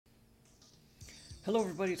Hello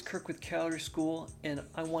everybody, it's Kirk with Calorie School, and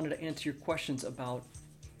I wanted to answer your questions about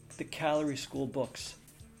the Calorie School books.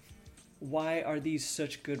 Why are these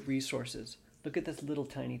such good resources? Look at this little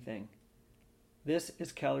tiny thing. This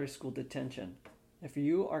is Calorie School Detention. If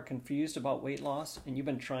you are confused about weight loss and you've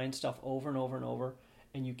been trying stuff over and over and over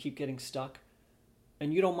and you keep getting stuck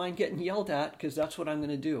and you don't mind getting yelled at, because that's what I'm going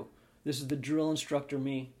to do. This is the drill instructor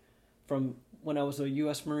me from when I was a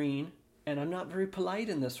U.S. Marine, and I'm not very polite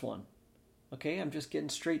in this one. Okay, I'm just getting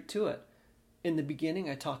straight to it. In the beginning,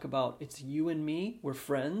 I talk about it's you and me, we're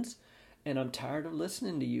friends, and I'm tired of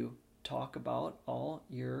listening to you talk about all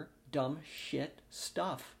your dumb shit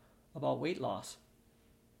stuff about weight loss.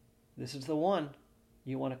 This is the one.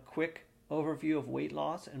 You want a quick overview of weight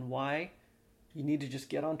loss and why you need to just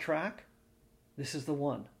get on track? This is the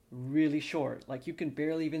one. Really short. Like you can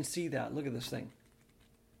barely even see that. Look at this thing.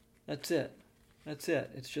 That's it. That's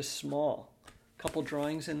it. It's just small. Couple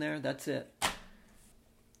drawings in there. That's it.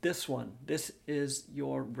 This one. This is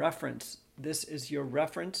your reference. This is your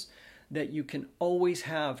reference that you can always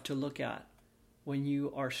have to look at when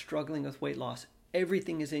you are struggling with weight loss.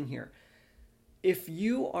 Everything is in here. If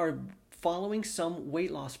you are following some weight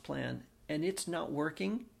loss plan and it's not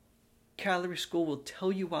working, Calorie School will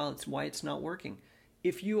tell you why it's not working.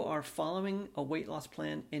 If you are following a weight loss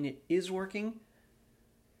plan and it is working,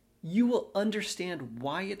 you will understand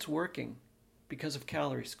why it's working because of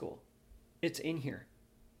Calorie School. It's in here.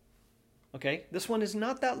 Okay, this one is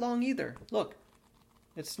not that long either. Look,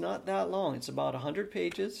 it's not that long. It's about 100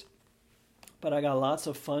 pages, but I got lots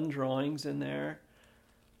of fun drawings in there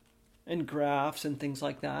and graphs and things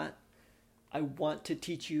like that. I want to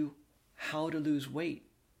teach you how to lose weight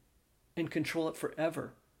and control it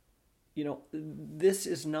forever. You know, this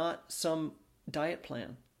is not some diet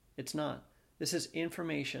plan. It's not. This is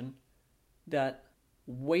information that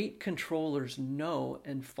weight controllers know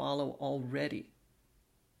and follow already.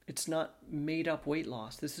 It's not made up weight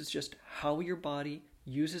loss. This is just how your body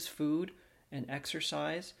uses food and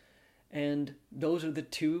exercise, and those are the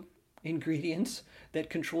two ingredients that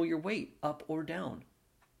control your weight, up or down.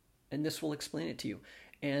 And this will explain it to you.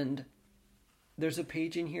 And there's a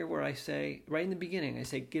page in here where I say, right in the beginning, I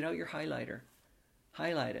say, get out your highlighter.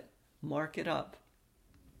 Highlight it. Mark it up.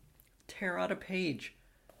 Tear out a page.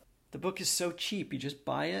 The book is so cheap. You just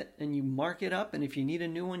buy it and you mark it up. And if you need a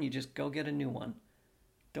new one, you just go get a new one.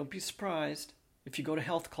 Don't be surprised if you go to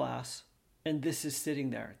health class and this is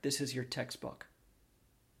sitting there. This is your textbook.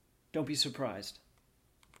 Don't be surprised.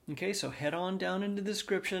 Okay, so head on down into the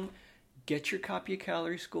description. Get your copy of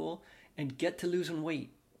Calorie School and get to losing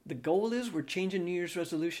weight. The goal is we're changing New Year's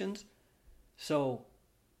resolutions. So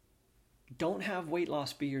don't have weight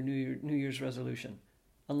loss be your New Year's resolution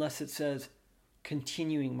unless it says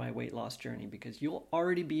continuing my weight loss journey, because you'll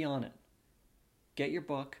already be on it. Get your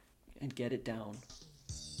book and get it down.